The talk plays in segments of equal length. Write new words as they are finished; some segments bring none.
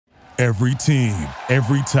Every team,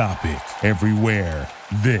 every topic, everywhere.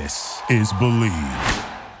 This is Believe.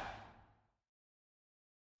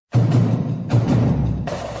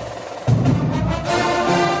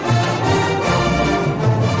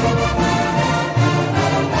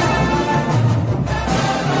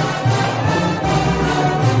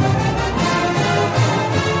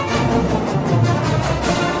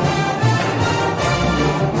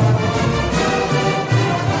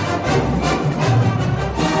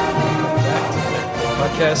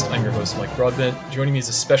 I'm your host, Mike Broadbent. Joining me is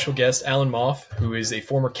a special guest, Allen Moff, who is a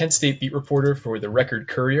former Kent State beat reporter for the Record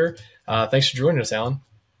Courier. Thanks for joining us, Allen.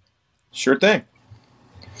 Sure thing.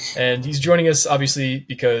 And he's joining us, obviously,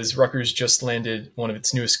 because Rutgers just landed one of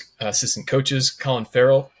its newest assistant coaches, Colin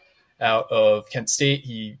Ferrell, out of Kent State.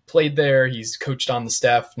 He played there. He's coached on the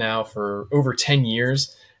staff now for over 10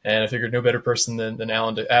 years. And I figured no better person than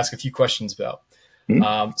Allen to ask a few questions about.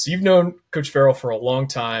 So you've known Coach Ferrell for a long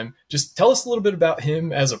time. Just tell us a little bit about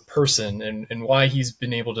him as a person and why he's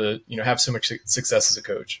been able to, have so much success as a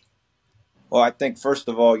coach. Well, I think first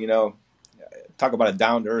of all, talk about a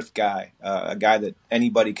down-to-earth guy, a guy that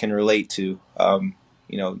anybody can relate to.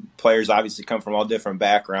 Players obviously come from all different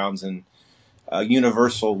backgrounds, and a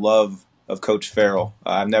universal love of Coach Ferrell.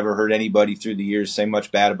 I've never heard anybody through the years say much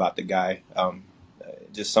bad about the guy.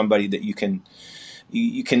 Just somebody that you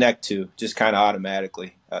connect to just kind of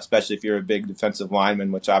automatically, especially if you're a big defensive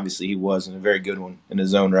lineman, which obviously he was, and a very good one in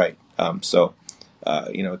his own right. It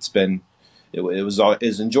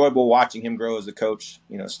was enjoyable watching him grow as a coach,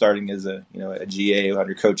 starting as a GA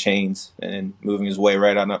under Coach Haynes and moving his way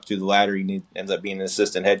right on up through the ladder. He ends up being an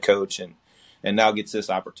assistant head coach and now gets this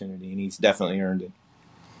opportunity, and he's definitely earned it.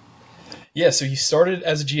 Yeah, so he started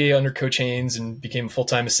as a GA under Coach Haynes and became a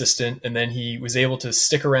full-time assistant, and then he was able to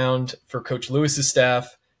stick around for Coach Lewis's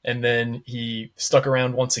staff, and then he stuck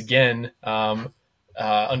around once again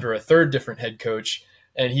under a third different head coach,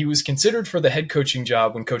 and he was considered for the head coaching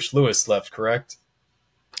job when Coach Lewis left, correct?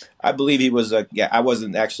 I believe he was. I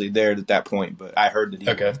wasn't actually there at that point, but I heard that he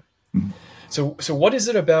was. Okay. So what is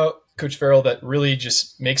it about Coach Ferrell that really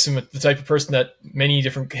just makes him the type of person that many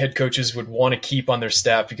different head coaches would want to keep on their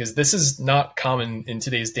staff? Because this is not common in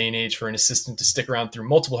today's day and age for an assistant to stick around through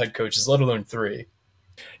multiple head coaches, let alone three.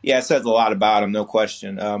 Yeah, it says a lot about him, no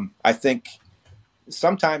question. I think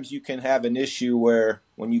sometimes you can have an issue where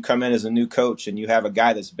when you come in as a new coach and you have a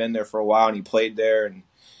guy that's been there for a while and he played there,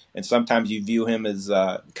 and sometimes you view him as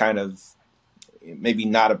kind of maybe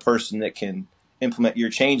not a person that can implement your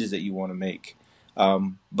changes that you want to make.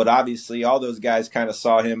 But obviously all those guys kind of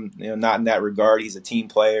saw him, not in that regard. He's a team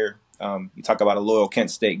player. You talk about a loyal Kent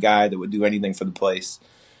State guy that would do anything for the place.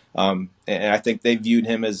 And I think they viewed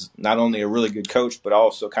him as not only a really good coach, but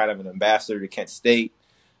also kind of an ambassador to Kent State,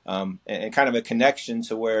 and kind of a connection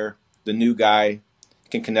to where the new guy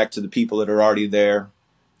can connect to the people that are already there,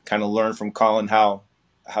 kind of learn from Colin how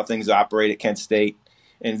things operate at Kent State,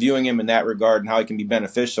 and viewing him in that regard and how he can be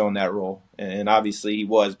beneficial in that role. And obviously he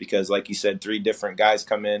was, because like you said, three different guys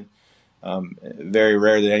come in. Very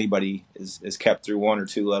rare that anybody is kept through one or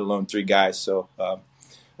two, let alone three guys. So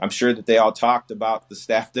I'm sure that they all talked about the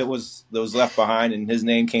staff that was left behind, and his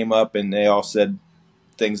name came up, and they all said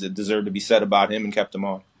things that deserved to be said about him and kept him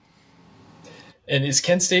on. And is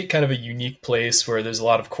Kent State kind of a unique place where there's a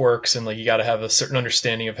lot of quirks and you got to have a certain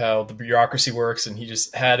understanding of how the bureaucracy works? And he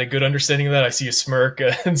just had a good understanding of that. I see a smirk,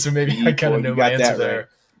 and so maybe I kind of know my answer there. Right.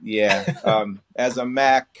 Yeah. As a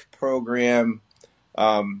MAC program,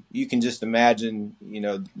 you can just imagine,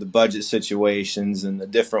 the budget situations and the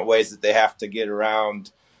different ways that they have to get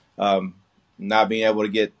around, not being able to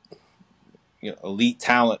get, elite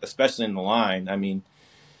talent, especially in the line. I mean,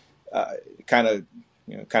 kind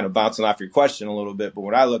of bouncing off your question a little bit, but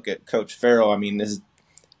when I look at Coach Ferrell, I mean,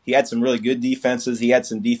 he had some really good defenses. He had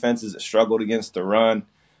some defenses that struggled against the run.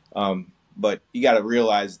 But you got to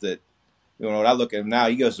realize that, when I look at him now,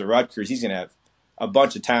 he goes to Rutgers, he's going to have a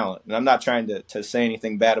bunch of talent. And I'm not trying to say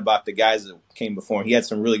anything bad about the guys that came before him. He had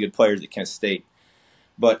some really good players at Kent State.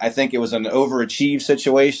 But I think it was an overachieved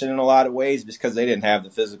situation in a lot of ways because they didn't have the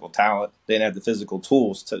physical talent. They didn't have the physical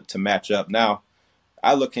tools to match up. Now,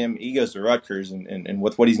 I look at him, he goes to Rutgers, and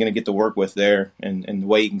with what he's going to get to work with there and the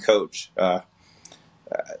way he can coach,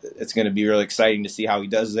 it's going to be really exciting to see how he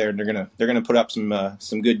does there. And they're going to put up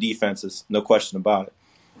some good defenses, no question about it.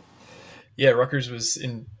 Yeah, Rutgers was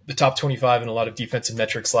in the top 25 in a lot of defensive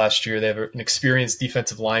metrics last year. They have an experienced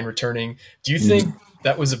defensive line returning. Do you think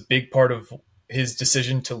that was a big part of his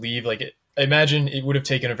decision to leave? I imagine it would have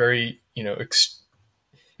taken a very,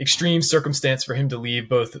 extreme circumstance for him to leave,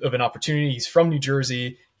 both of an opportunity. He's from New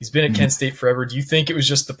Jersey. He's been at Kent State forever. Do you think it was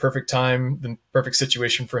just the perfect time, the perfect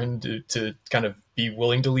situation for him to kind of be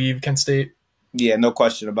willing to leave Kent State? Yeah, no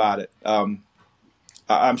question about it.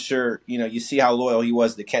 I'm sure, you see how loyal he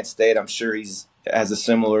was to Kent State. I'm sure has a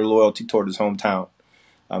similar loyalty toward his hometown.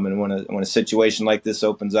 And when a situation like this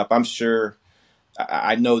opens up, I'm sure,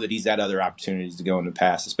 I know that he's had other opportunities to go in the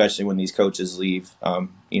past, especially when these coaches leave.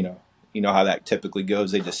 You know how that typically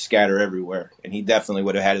goes. They just scatter everywhere, and he definitely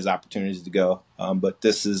would have had his opportunities to go. But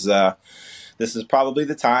this is probably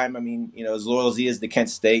the time. I mean, as loyal as he is to Kent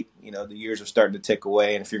State, the years are starting to tick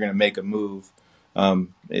away, and if you're going to make a move,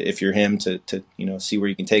 if you're him to see where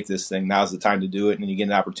you can take this thing, now's the time to do it, and you get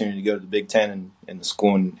an opportunity to go to the Big Ten and the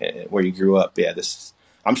school where you grew up. Yeah,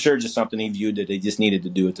 I'm sure just something he viewed that he just needed to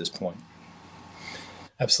do at this point.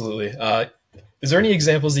 Absolutely. Is there any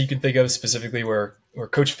examples that you can think of specifically where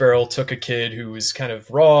Coach Ferrell took a kid who was kind of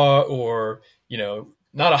raw or,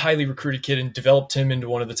 not a highly recruited kid and developed him into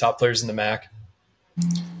one of the top players in the MAC?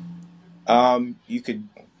 You could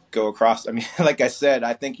go across. I mean, like I said,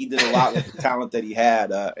 I think he did a lot with the talent that he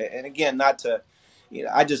had. And again, not to,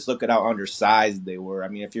 I just look at how undersized they were. I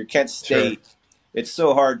mean, if you're Kent State, sure, it's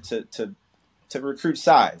so hard to recruit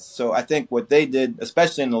size. So I think what they did,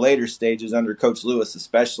 especially in the later stages under Coach Lewis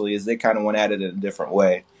especially, is they kind of went at it in a different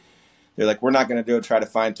way. They're like, we're not going to go try to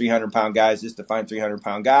find 300-pound guys just to find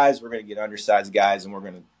 300-pound guys. We're going to get undersized guys, and we're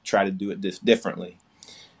going to try to do it differently.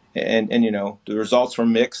 And the results were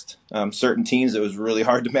mixed. Certain teams, it was really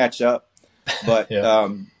hard to match up. But, yeah.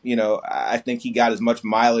 I think he got as much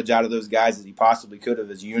mileage out of those guys as he possibly could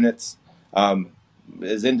have as units.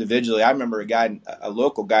 As individually, I remember a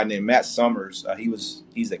local guy named Matt Summers.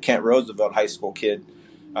 He's a Kent Roosevelt High School kid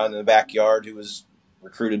in the backyard who was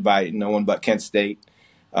recruited by no one but Kent State.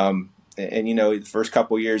 The first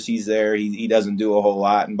couple of years he's there, he doesn't do a whole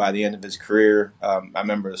lot. And by the end of his career, I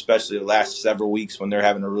remember especially the last several weeks when they're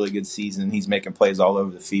having a really good season, he's making plays all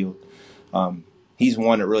over the field. He's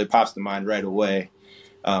one that really pops to mind right away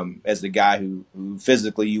as the guy who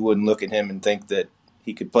physically you wouldn't look at him and think that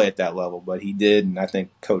he could play at that level, but he did, and I think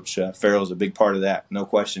Coach Ferrell's a big part of that. No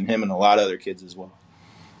question, him and a lot of other kids as well.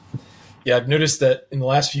 Yeah, I've noticed that in the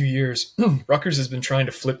last few years, Rutgers has been trying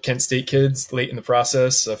to flip Kent State kids late in the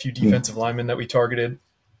process, a few defensive linemen that we targeted.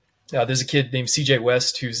 There's a kid named CJ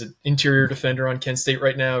West who's an interior defender on Kent State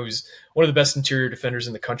right now, who's one of the best interior defenders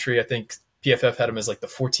in the country. I think PFF had him as like the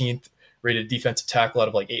 14th rated defensive tackle out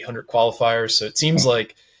of like 800 qualifiers, so it seems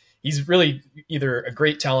like he's really either a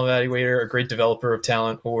great talent evaluator, a great developer of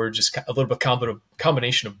talent, or just a little bit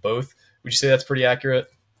combination of both. Would you say that's pretty accurate?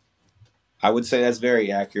 I would say that's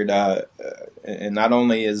very accurate. And not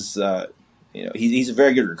only is, he's a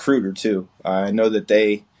very good recruiter too. I know that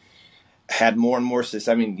they had more and more success.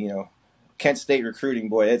 I mean, Kent State recruiting,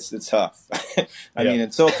 boy, it's tough. I mean,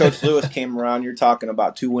 until Coach Lewis came around, you're talking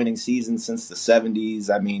about 2 winning seasons since the 70s.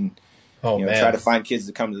 I mean, try to find kids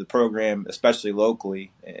to come to the program, especially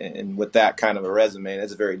locally, and with that kind of a resume,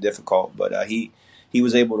 that's very difficult. But he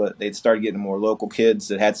was able to. They started getting more local kids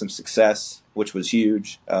that had some success, which was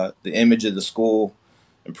huge. The image of the school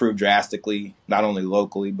improved drastically, not only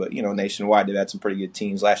locally but nationwide. They've had some pretty good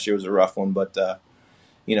teams. Last year was a rough one, but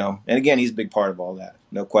and again, he's a big part of all that.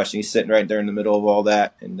 No question, he's sitting right there in the middle of all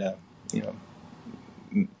that, and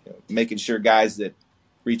making sure guys that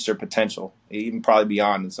reach their potential, even probably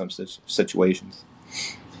beyond in some situations.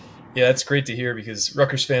 Yeah, that's great to hear, because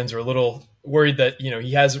Rutgers fans are a little worried that,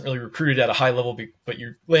 he hasn't really recruited at a high level, but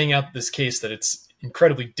you're laying out this case that it's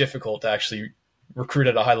incredibly difficult to actually recruit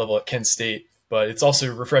at a high level at Kent State. But it's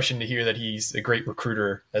also refreshing to hear that he's a great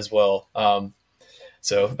recruiter as well.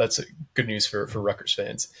 So that's good news for Rutgers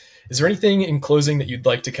fans. Is there anything in closing that you'd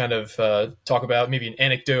like to kind of talk about? Maybe an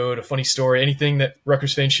anecdote, a funny story, anything that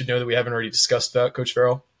Rutgers fans should know that we haven't already discussed about Coach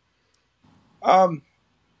Ferrell? I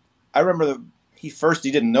remember he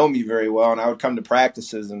didn't know me very well, and I would come to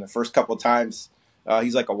practices, and the first couple of times,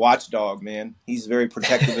 he's like a watchdog, man. He's very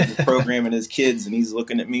protective of the program and his kids, and he's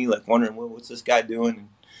looking at me like wondering, well, what's this guy doing? And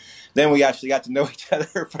then we actually got to know each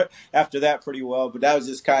other after that pretty well, but that was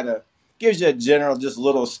just kind of gives you a general, just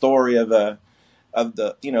little story of the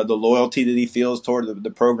the loyalty that he feels toward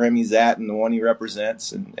the program he's at and the one he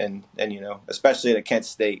represents, and especially at Kent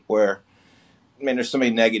State, where there's so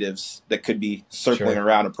many negatives that could be circling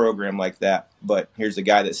around a program like that. But here's a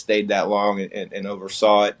guy that stayed that long and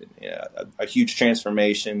oversaw it, a huge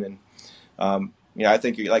transformation. And I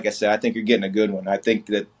think like I said, I think you're getting a good one. I think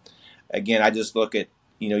that again, I just look at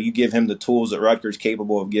you give him the tools that Rutgers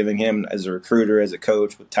capable of giving him as a recruiter, as a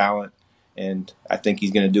coach with talent. And I think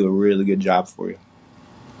he's going to do a really good job for you.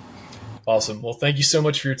 Awesome. Well, thank you so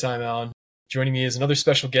much for your time, Allen. Joining me is another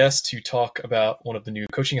special guest to talk about one of the new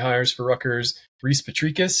coaching hires for Rutgers, Rhys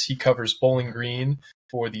Patrykus. He covers Bowling Green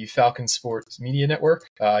for the Falcon Sports Media Network.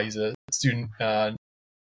 He's a student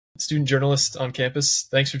journalist on campus.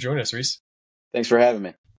 Thanks for joining us, Rhys. Thanks for having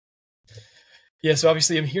me. Yeah, so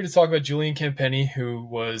obviously I'm here to talk about Julian Campenni, who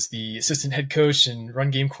was the assistant head coach and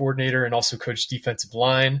run game coordinator and also coached defensive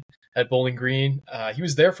line at Bowling Green. He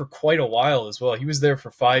was there for quite a while as well. He was there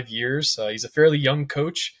for 5 years. He's a fairly young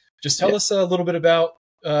coach. Just tell us a little bit about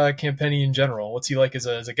Campenni in general. What's he like as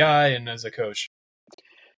a guy and as a coach?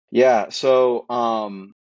 Yeah, so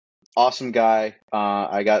awesome guy.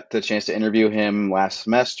 I got the chance to interview him last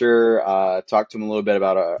semester, talked to him a little bit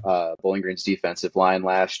about Bowling Green's defensive line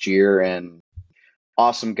last year, and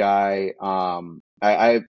awesome guy.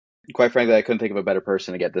 I quite frankly, I couldn't think of a better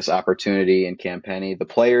person to get this opportunity in Campenni. The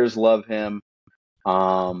players love him.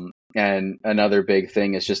 And another big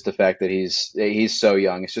thing is just the fact that he's so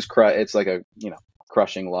young. It's just it's like a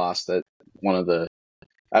crushing loss that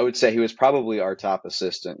I would say he was probably our top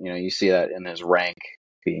assistant. You see that in his rank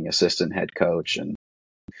being assistant head coach, and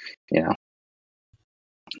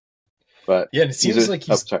but yeah, and it seems like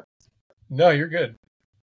he's. No, you're good.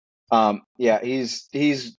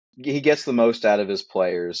 He gets the most out of his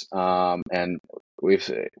players, and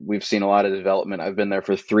we've seen a lot of development. I've been there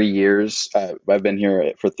for 3 years. I've been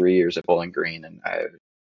here for 3 years at Bowling Green, and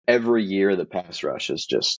every year the pass rush is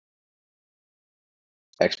just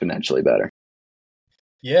exponentially better.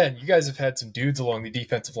 Yeah, and you guys have had some dudes along the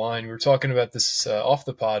defensive line. We were talking about this off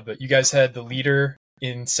the pod, but you guys had the leader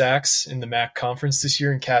in sacks in the MAC conference this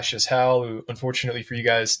year in Cassius Howell, who unfortunately for you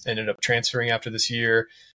guys ended up transferring after this year,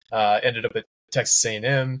 ended up at Texas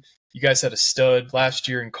A&M. You guys had a stud last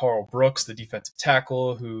year in Carl Brooks, the defensive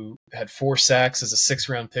tackle, who had 4 sacks as a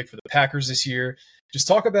 6th-round pick for the Packers this year. Just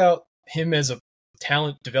talk about him as a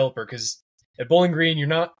talent developer, because at Bowling Green, you're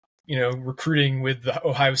not recruiting with the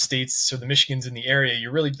Ohio States or the Michigans in the area.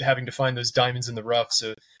 You're really having to find those diamonds in the rough.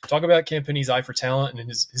 So talk about Campenni's eye for talent and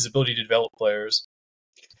his ability to develop players.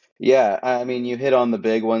 Yeah, I mean, you hit on the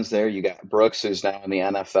big ones there. You got Brooks, who's now in the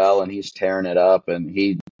NFL, and he's tearing it up, and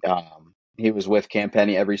he was with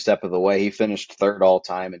Campenni every step of the way. He finished 3rd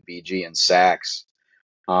all-time at BG in sacks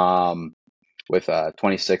with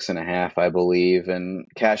 26.5, I believe. And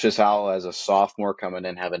Cassius Howell, as a sophomore coming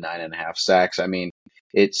in, having 9.5 sacks. I mean,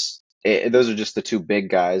 those are just the 2 big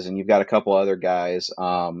guys. And you've got a couple other guys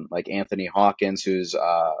like Anthony Hawkins, who's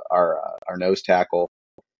our nose tackle.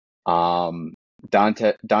 Dontrez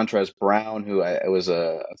Brown, who was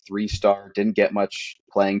a 3-star, didn't get much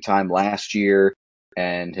playing time last year.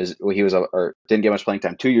 And didn't get much playing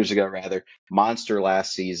time 2 years ago, rather. Monster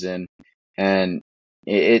last season, and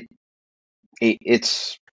he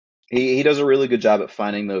does a really good job at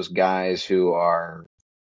finding those guys who are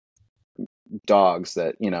dogs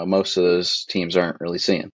that most of those teams aren't really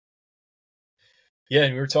seeing. Yeah,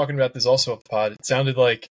 and we were talking about this also up the pod. It sounded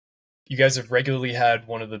like you guys have regularly had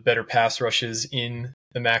one of the better pass rushes in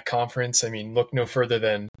the MAC conference. I mean, look no further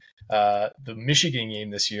than the Michigan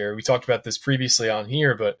game this year. We talked about this previously on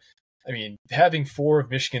here, but I mean, having 4 of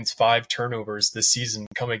Michigan's 5 turnovers this season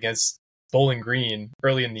come against Bowling Green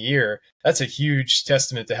early in the year, that's a huge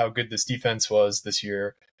testament to how good this defense was this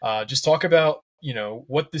year. Just talk about,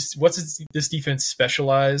 what's this defense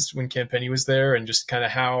specialized when Campenni was there, and just kind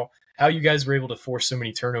of how you guys were able to force so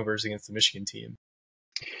many turnovers against the Michigan team.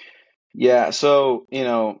 Yeah, so,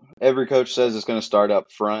 every coach says it's going to start up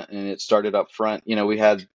front, and it started up front. We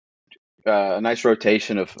had a nice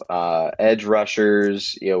rotation of edge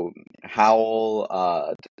rushers,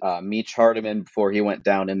 Howell, Meach Hardiman before he went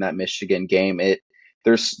down in that Michigan game.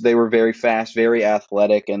 They were very fast, very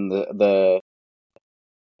athletic, and the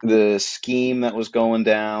scheme that was going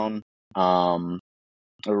down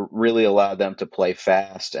really allowed them to play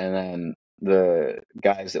fast. And then the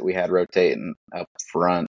guys that we had rotating up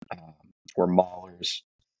front were maulers,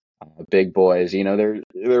 big boys.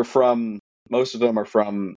 They're from, most of them are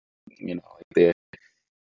from,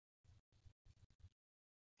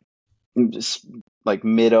 like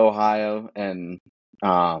mid Ohio, and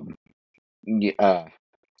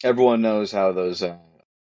everyone knows how those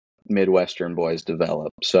Midwestern boys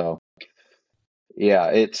develop. So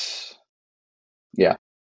it's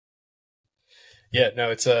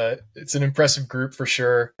an impressive group for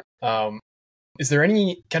sure. Is there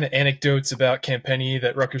any kind of anecdotes about Campenni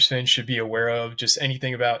that Rutgers fans should be aware of? Just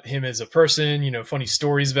anything about him as a person, funny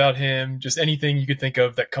stories about him, just anything you could think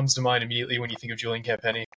of that comes to mind immediately when you think of Julian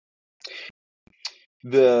Campenni?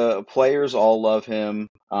 The players all love him,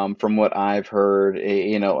 from what I've heard,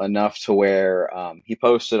 enough to where he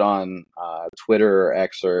posted on Twitter or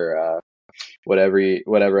X or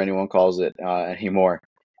whatever anyone calls it anymore.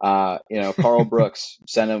 Carl Brooks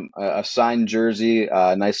sent him a signed jersey,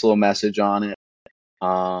 a nice little message on it.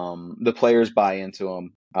 The players buy into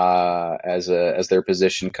him as their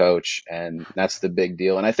position coach, and that's the big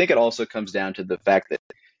deal. And I think it also comes down to the fact that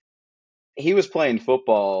he was playing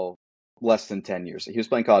football less than 10 years. He was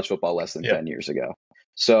playing college football less than 10 years ago.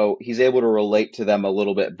 So he's able to relate to them a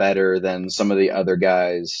little bit better than some of the other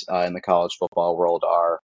guys in the college football world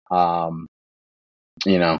are.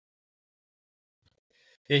 Yeah,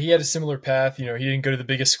 he had a similar path. He didn't go to the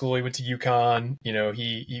biggest school. He went to UConn.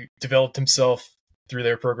 He developed himself through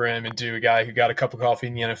their program into a guy who got a cup of coffee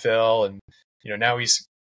in the NFL. And, now he's,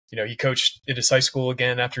 he coached at his high school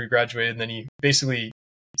again after he graduated. And then he basically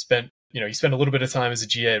spent he spent a little bit of time as a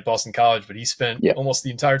GA at Boston College, but he spent almost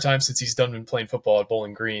the entire time since he's done been playing football at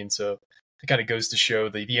Bowling Green. So it kind of goes to show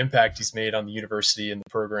the impact he's made on the university and the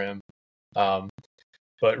program.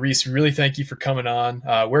 But Rhys, really thank you for coming on.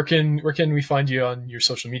 Where can we find you on your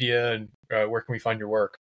social media, and where can we find your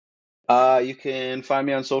work? You can find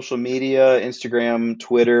me on social media, Instagram,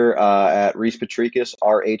 Twitter, at Rhys Patrykus,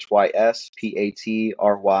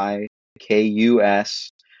 RhysPatrykus.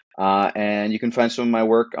 And you can find some of my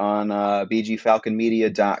work on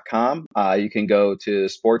bgfalconmedia.com. You can go to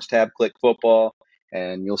Sports tab, click football,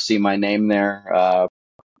 and you'll see my name there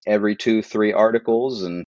every 2-3 articles.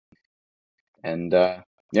 And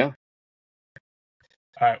yeah. All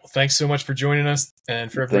right. Well, thanks so much for joining us. And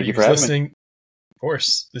for everybody who's listening, of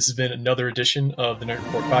course, this has been another edition of the Night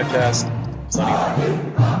Report Podcast. Signing off.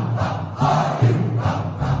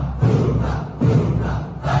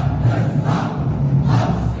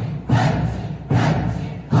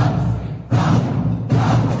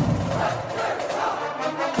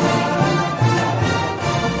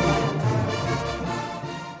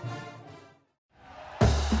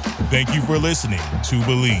 Thank you for listening to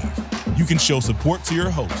Believe. You can show support to your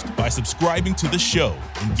host by subscribing to the show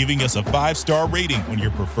and giving us a 5-star rating on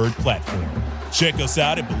your preferred platform. Check us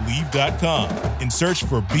out at Believe.com and search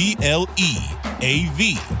for BLEAV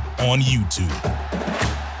on YouTube.